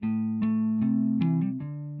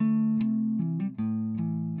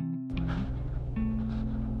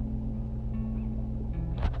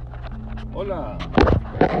Hola,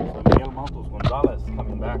 soy Miguel Matos Gonzalez,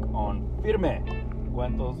 coming back on Firme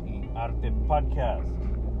Cuentos y Arte podcast.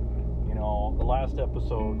 You know, the last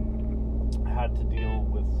episode had to deal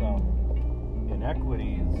with some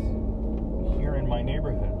inequities here in my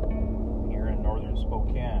neighborhood, here in northern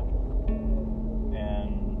Spokane.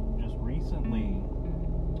 And just recently,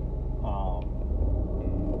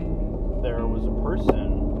 there was a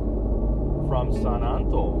person from San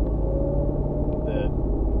Anto that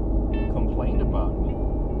complained about me.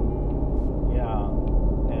 Yeah,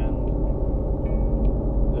 and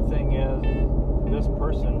the thing is, this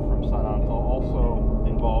person from San Anto also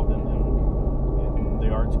involved in the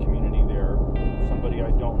arts community there. Somebody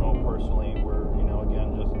I don't know personally. We're,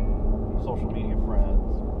 again, just social media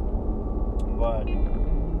friends. But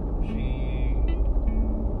she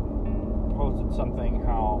posted something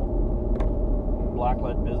how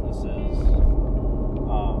black-led businesses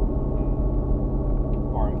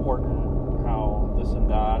are important, how this and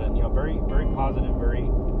that, and very, very positive, very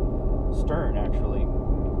stern actually,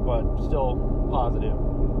 but still positive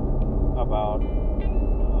about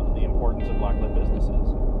the importance of black-led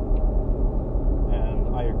businesses.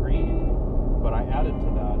 And I agreed, but I added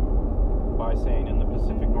to that by saying in the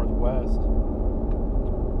Pacific Northwest,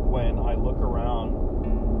 when I look around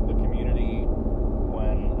the community,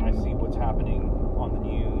 when I see what's happening on the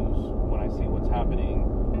news, when I see what's happening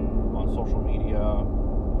on social media,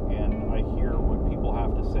 and I hear what people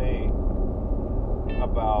have to say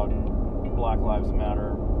about Black Lives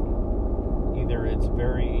Matter,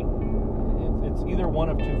 it's either one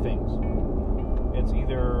of two things. It's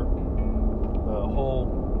either the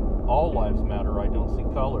whole all lives matter, I don't see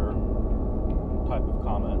color type of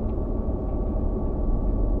comment.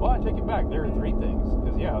 Well, I take it back. There are three things.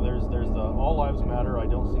 Because there's the all lives matter, I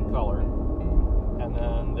don't see color, and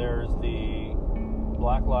then there's the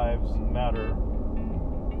Black Lives Matter,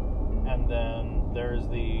 and then there's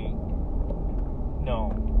the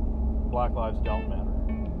no, Black Lives don't matter.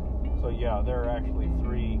 So there are actually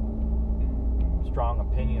three strong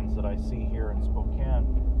opinions that I see here in Spokane.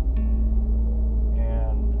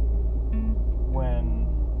 And when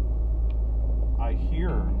I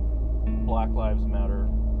hear Black Lives Matter,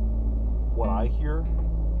 what I hear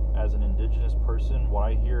as an indigenous person, what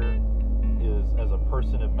I hear is, as a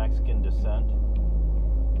person of Mexican descent,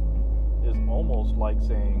 is almost like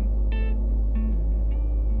saying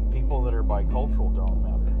people that are bicultural don't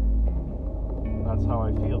matter. That's how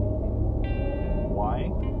I feel. Why?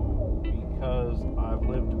 Because I've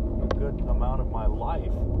lived a good amount of my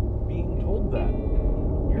life being told that.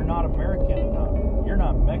 You're not American enough. You're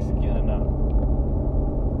not Mexican enough.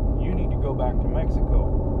 You need to go back to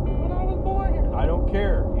Mexico. But I was born here. I don't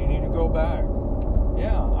care. You need to go back.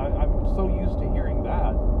 Yeah, I'm so used to hearing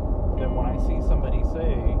that when I see somebody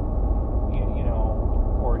say,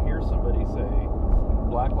 or hear somebody say,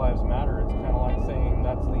 Black Lives Matter, it's kind of like saying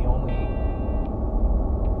that's the only,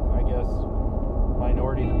 I guess,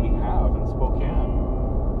 minority that we have in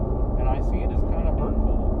Spokane. And I see it as kind of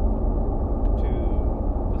hurtful to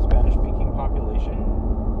the Spanish-speaking population,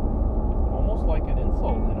 almost like an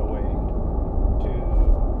insult in a way to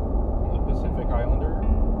the Pacific Islander,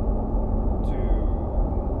 to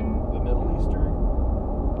the Middle Eastern,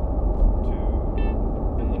 to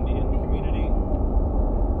the Indian community,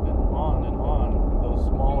 and on, those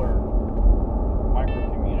smaller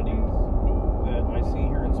micro-communities that I see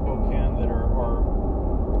here in Spokane that are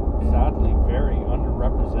sadly very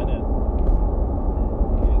underrepresented.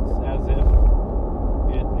 It's as if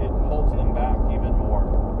it holds them back even more.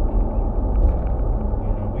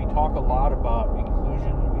 We talk a lot about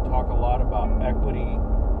inclusion, we talk a lot about equity,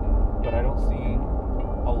 but I don't see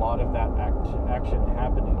a lot of that action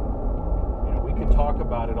happening. We could talk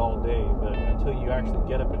about it all day, but until you actually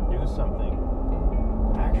get up and do something,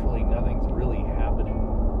 actually nothing's really happening.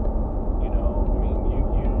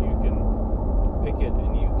 You can picket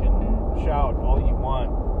and you can shout all you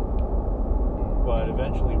want, but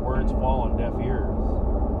eventually words fall on deaf ears.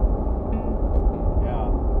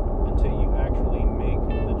 Until you actually make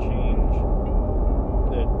the change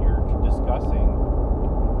that you're discussing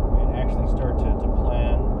and actually start to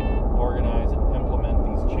plan, organize, and implement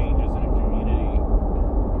these changes in a community,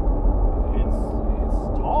 it's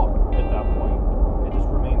talk at that point. It just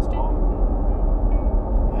remains talk.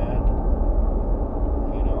 And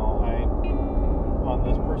on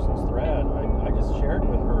this person's thread, I just shared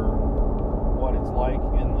with her what it's like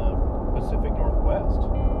in the Pacific Northwest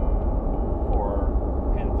for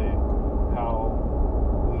gente, how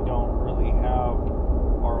we don't really have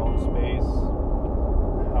our own space,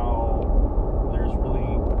 how there's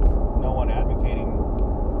really no one advocating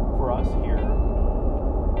for us here,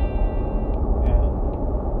 and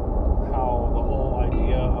how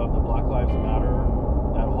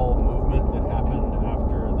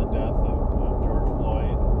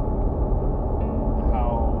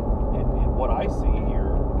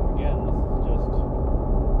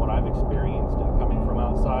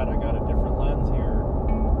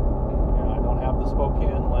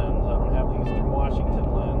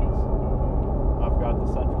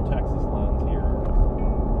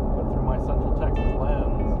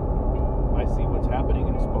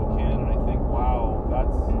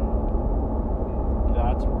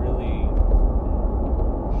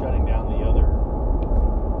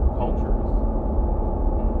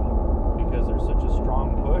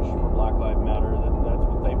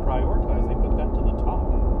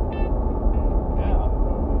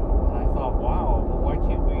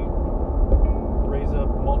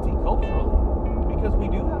multiculturally, because we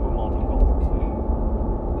do have a multicultural city.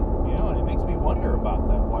 You know, and it makes me wonder about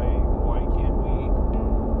that. Why can't we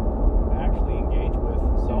actually engage with,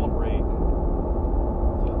 celebrate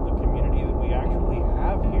the community that we actually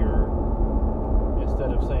have here,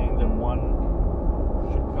 instead of saying that one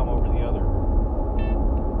should come over the other?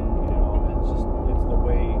 You know, it's the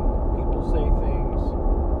way people say things,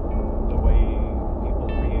 the way people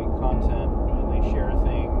create content, and they share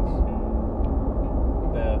things,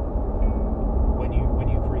 that when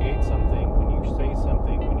you create something, when you say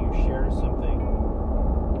something, when you share something,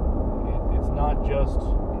 it's not just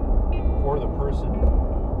for the person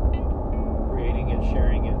creating it,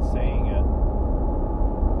 sharing it, saying it,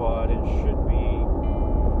 but it should be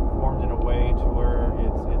formed in a way to where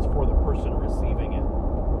it's for the person receiving it.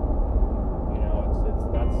 You know,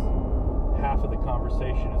 that's half of the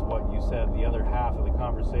conversation is what you said. The other half of the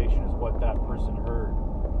conversation is what that person heard,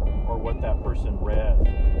 or what that person read,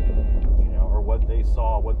 you know, or what they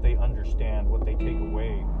saw, what they understand, what they take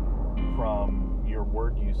away from your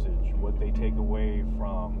word usage, what they take away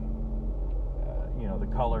from you know, the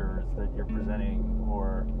colors that you're presenting,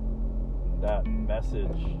 or that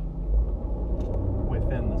message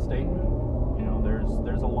within the statement. You know,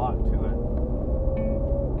 there's a lot to it,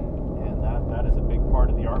 and that is a big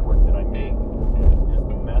part of the artwork that I make, is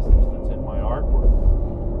the message that's in my artwork.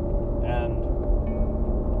 And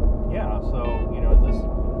yeah, so you know, in this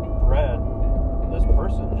thread, this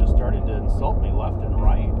person just started to insult me left and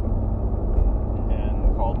right,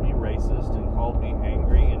 and called me racist and called me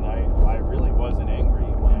angry, and I really wasn't angry.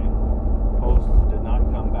 My post did not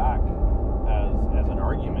come back as an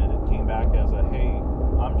argument. It came back as a, hey,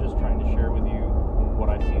 I'm just trying to share with you what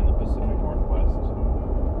I see in the Pacific Northwest.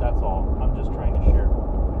 That's all. I'm just trying to share.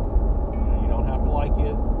 You know, you don't have to like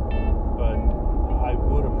it, but I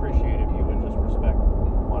would appreciate if you would just respect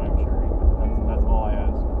what I'm sharing. That's all I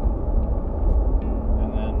ask.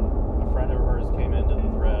 And then a friend of hers came into the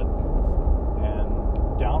thread and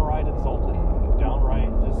downright insulted me,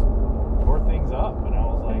 downright just tore things up, and I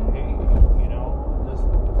was like, hey, you know, just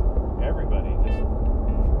everybody, just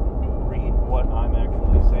read what I'm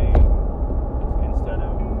actually saying, instead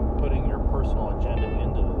of putting your personal agenda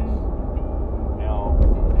into this. Now,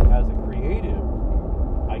 as a creative,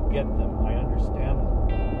 I get them, I understand them,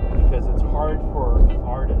 because it's hard for an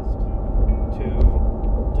artist to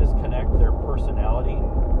disconnect their personality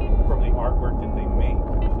from the artwork that they make.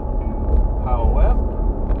 However,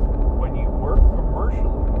 when you work commercially,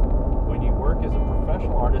 when you work as a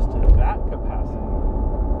professional artist in that capacity,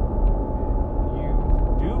 you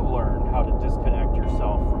do learn how to disconnect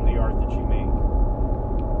yourself from the art that you make,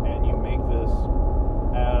 and you make this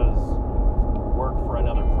as work for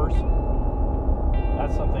another person.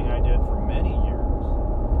 That's something I did for many years,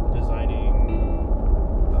 designing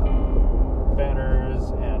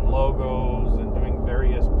banners and logos and doing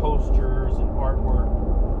various posters and artwork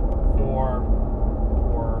for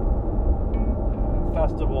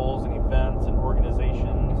festivals and events and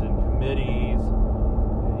organizations and committees,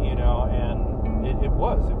 you know, and it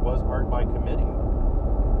was art by committee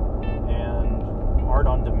and art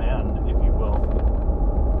on demand, if you will.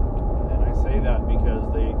 And I say that because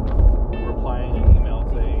they reply in an email and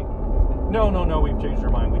say, no, we've changed our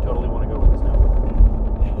mind, we totally want to go with this now.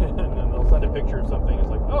 And then they'll send a picture of something, it's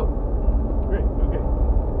like, oh, great, okay.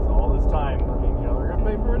 So all this time, I mean, you know, they're going to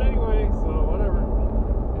pay for it anyway, so whatever.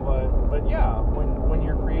 But yeah, when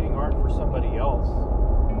you're creating art for somebody else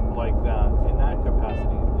like that, in that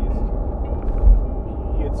capacity at least,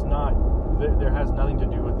 it's not, there has nothing to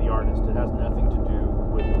do with the artist. It has nothing to do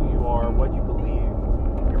with who you are, what you believe,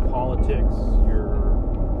 your politics, your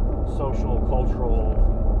social, cultural,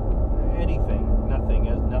 anything.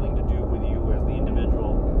 Nothing. It has nothing to do with you as the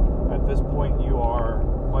individual. At this point, you are,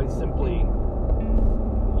 quite simply,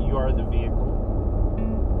 you are the vehicle.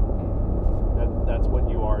 That's what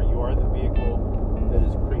you are. You are the vehicle that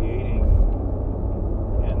is creating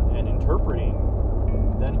and interpreting,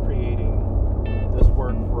 then creating this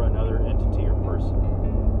work for another entity or person.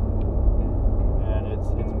 And it's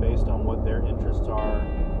based on what their interests are,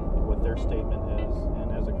 what their statement is.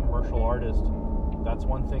 And as a commercial artist, that's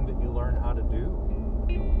one thing that you learn how to do.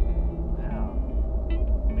 Yeah.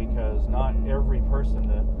 Because not every person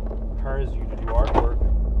that hires you to do artwork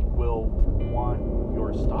will want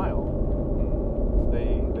your style.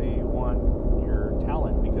 They want your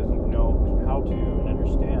talent, because you know how to and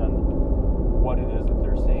understand what it is that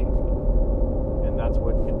they're saying. And that's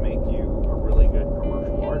what can make you a really good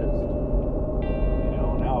commercial artist. You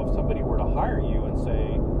know, now if somebody were to hire you and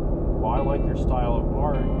say, well, I like your style of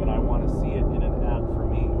art and I want to see it in an ad for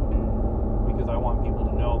me, because I want people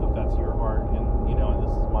to know that that's your art, and you know, and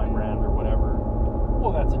this is my brand or whatever,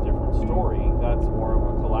 well, that's a story. That's more of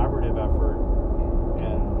a collaborative effort,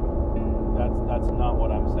 and that's not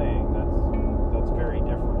what I'm saying. That's very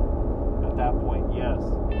different. At that point, yes,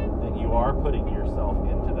 then you are putting yourself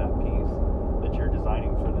into that piece that you're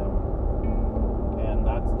designing for them, and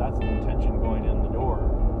that's the intention going in the door.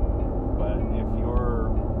 But if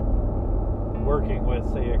you're working with,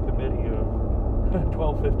 say, a committee of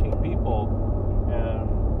 12, 15 people,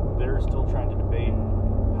 and they're still trying to debate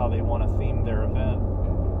how they want to theme their event,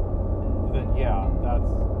 then yeah,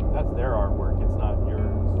 that's their artwork. It's not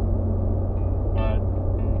yours. But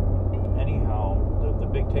anyhow, the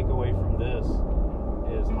big takeaway from this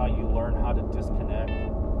is how you learn how to disconnect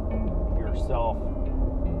yourself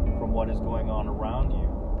from what is going on around you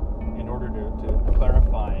in order to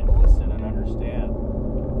clarify and listen and understand.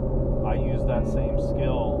 I use that same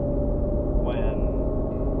skill when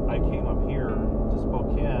I came up here to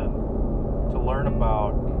Spokane to learn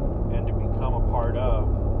about and to become a part of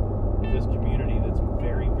this community that's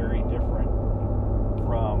very, very different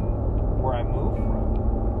from where I moved from.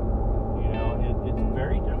 You know, it's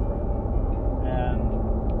very different. And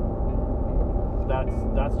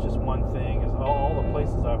that's just one thing, is all the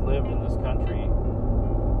places I've lived in this country,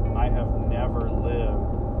 I have never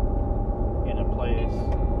lived in a place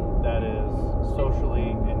that is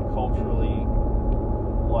socially and culturally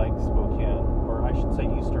like Spokane, or I should say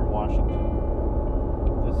Eastern Washington.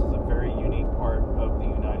 This is a very unique part of the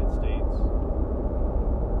United States,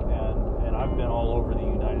 and I've been all over the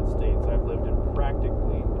United States. I've lived in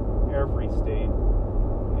practically every state,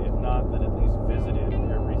 if not then at least visited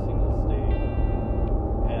every single state.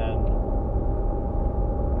 And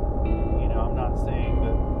you know, I'm not saying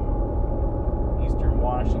that Eastern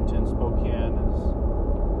Washington, Spokane is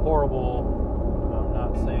horrible. I'm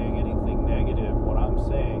not saying anything negative. What I'm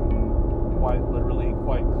saying, quite literally,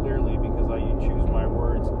 quite clearly, because I choose my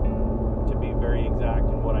words to be very exact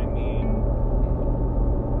in what I mean,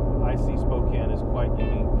 I see Spokane as quite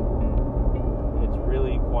unique. It's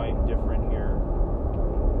really quite different here,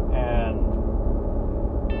 and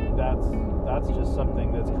that's just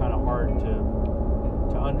something that's kind of hard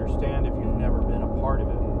to understand if you've never been a part of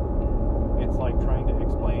it. It's like trying to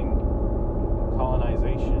explain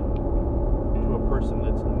colonization to a person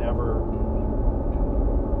that's never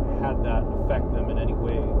had that affect them in any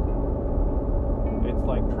way. It's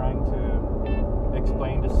like trying to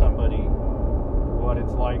explain to somebody what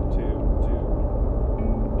it's like to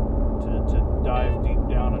dive deep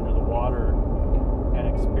down under the water and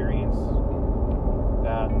experience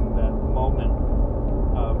that moment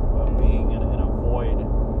of being in a void,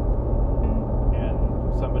 and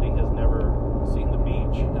somebody has never seen the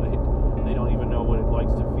beach, and they don't even know what it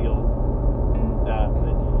likes to feel that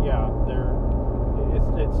yeah,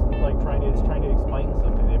 it's like trying to explain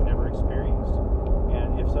something they've never experienced.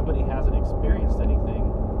 And if somebody hasn't experienced anything,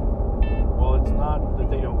 well, it's not that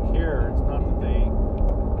they don't care, it's not that they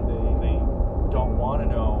don't want to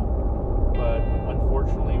know, but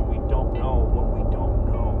unfortunately we don't know what we don't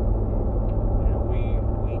know. You know,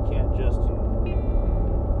 we can't just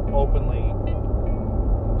openly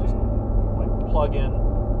just like plug in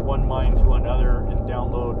one mind to another and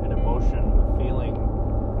download an emotion, a feeling,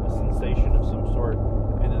 a sensation of some sort,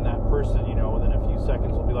 and then that person, you know, within a few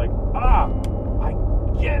seconds will be like, I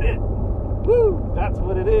get it, woo, that's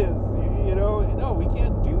what it is. You know, no, we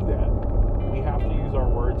can't do that. We have to use our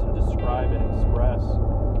words and describe and express,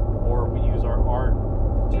 or we use our art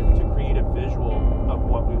to create a visual of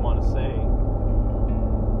what we want to say.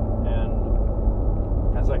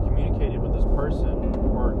 And as I communicated with this person,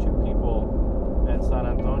 or two people in San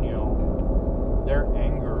Antonio, their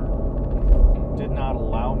anger did not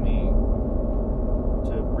allow me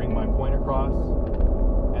to bring my point across,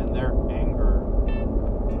 and their anger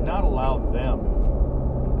did not allow them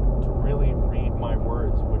to really read my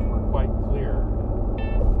words, which were quite clear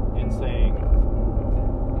in saying,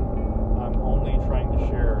 I'm only trying to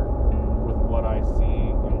share with what I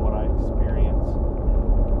see and what I experience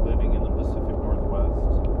living in the Pacific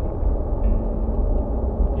Northwest.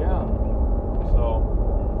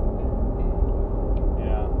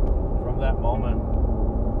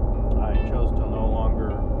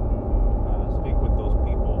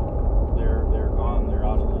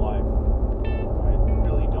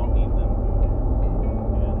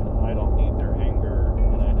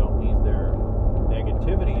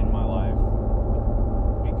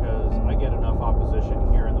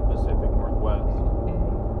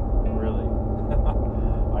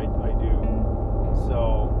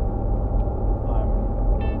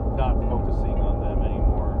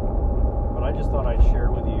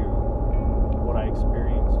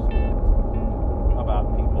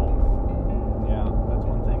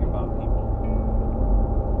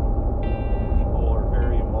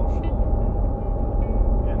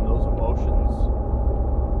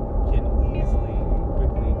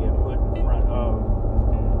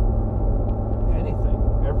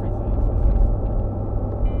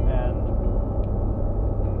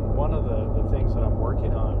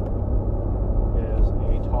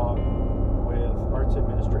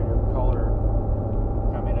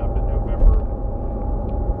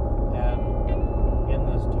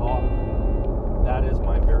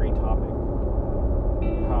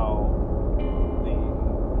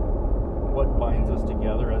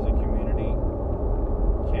 together as a community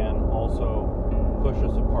can also push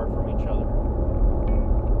us apart from each other.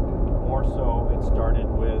 More so, it started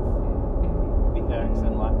with the X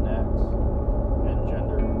and Latinx and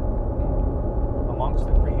gender. Amongst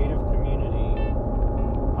the creative community,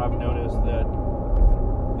 I've noticed that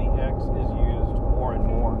the X is used more and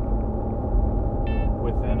more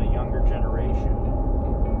within a younger generation.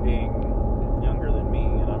 Being younger than me,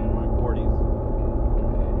 and I'm in my 40s,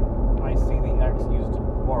 I see the X used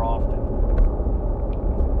more often.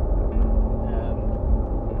 And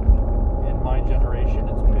in my generation,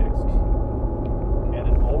 it's mixed. And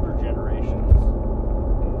in older generations,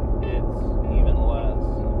 it's even less.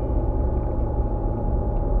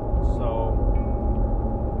 So,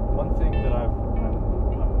 one thing that I'm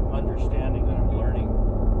understanding, that I'm learning,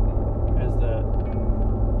 is that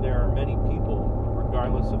there are many people,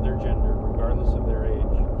 regardless of their gender, regardless of their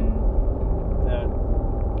age, that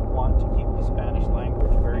want to keep the Spanish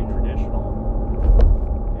language very traditional.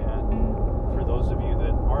 And for those of you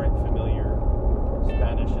that aren't familiar,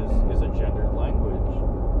 Spanish is a gendered language.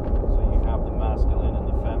 So you have the masculine and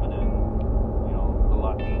the feminine, the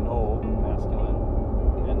Latino masculine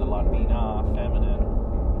and the Latina feminine.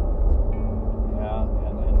 Yeah,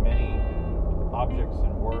 and many objects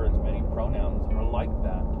and words, many pronouns are like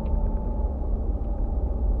that.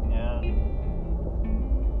 And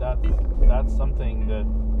that's something that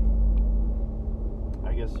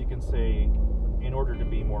I guess you can say, in order to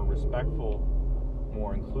be more respectful,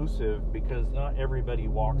 more inclusive, because not everybody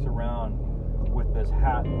walks around with this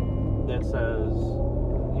hat that says,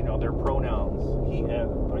 their pronouns.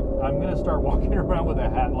 I'm going to start walking around with a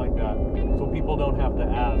hat like that, so people don't have to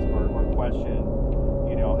ask or question.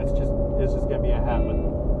 It's just going to be a hat with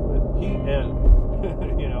he and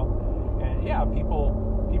and yeah,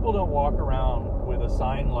 people don't walk around with a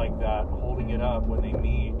sign like that, holding it up when they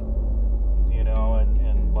meet,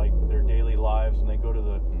 and like their daily lives, when they go to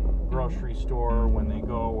the grocery store, when they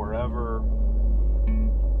go wherever.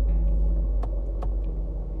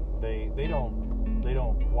 They don't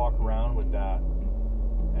walk around with that.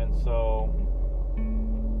 And so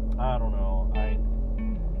I don't know.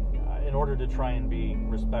 In order to try and be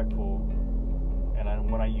respectful,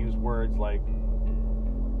 and when I use words like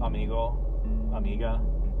amigo, amiga,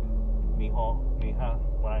 mijo, mija,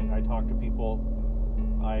 when I talk to people,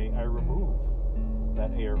 I remove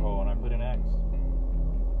that A or O and I put an X.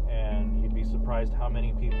 And you'd be surprised how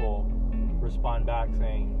many people respond back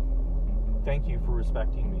saying, "Thank you for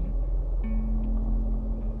respecting me."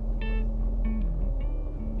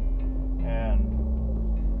 And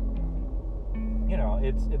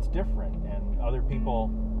it's different. And other people,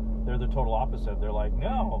 they're the total opposite. They're like,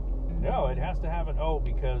 no, it has to have an O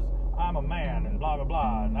because I'm a man and blah blah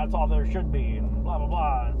blah, and that's all there should be, and blah blah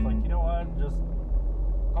blah. It's like, you know what? Just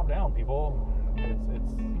calm down, people.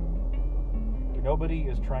 It's nobody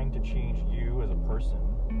is trying to change you as a person.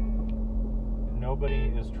 Nobody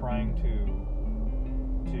is trying to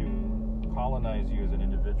colonize you as an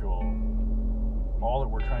individual. All that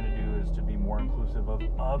we're trying to do is to be more inclusive of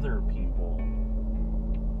other people.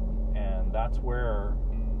 And that's where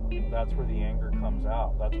the anger comes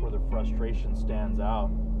out. That's where the frustration stands out.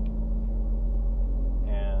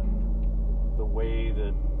 And the way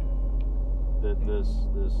that this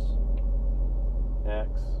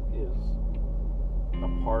X is a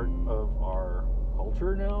part of our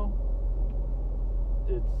culture now.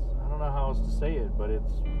 I don't know how else to say it, but it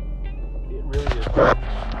really is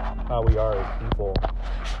how we are as people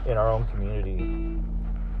in our own community.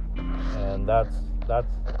 And that's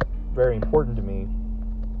very important to me,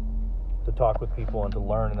 to talk with people and to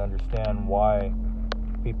learn and understand why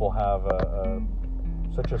people have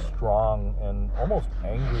such a strong and almost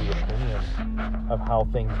angry opinion of how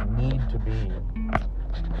things need to be.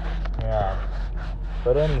 Yeah.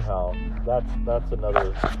 But anyhow, that's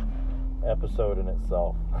another episode in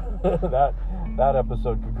itself. that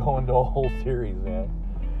episode could go into a whole series, man.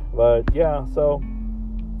 But yeah, so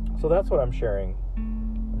that's what I'm sharing.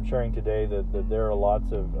 I'm sharing today that there are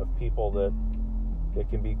lots of people that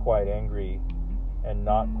can be quite angry and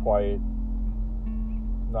not quite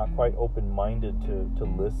open-minded to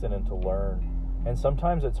listen and to learn. And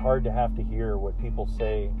sometimes it's hard to have to hear what people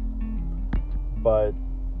say, but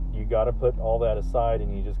you got to put all that aside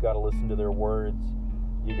and you just got to listen to their words.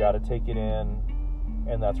 You got to take it in,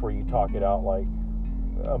 and that's where you talk it out like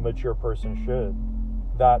a mature person should.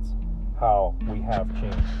 That's how we have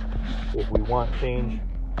change. If we want change,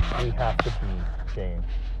 we have to be change.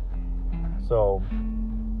 So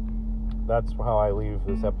that's how I leave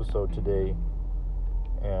this episode today,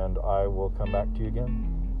 and I will come back to you again.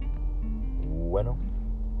 Bueno.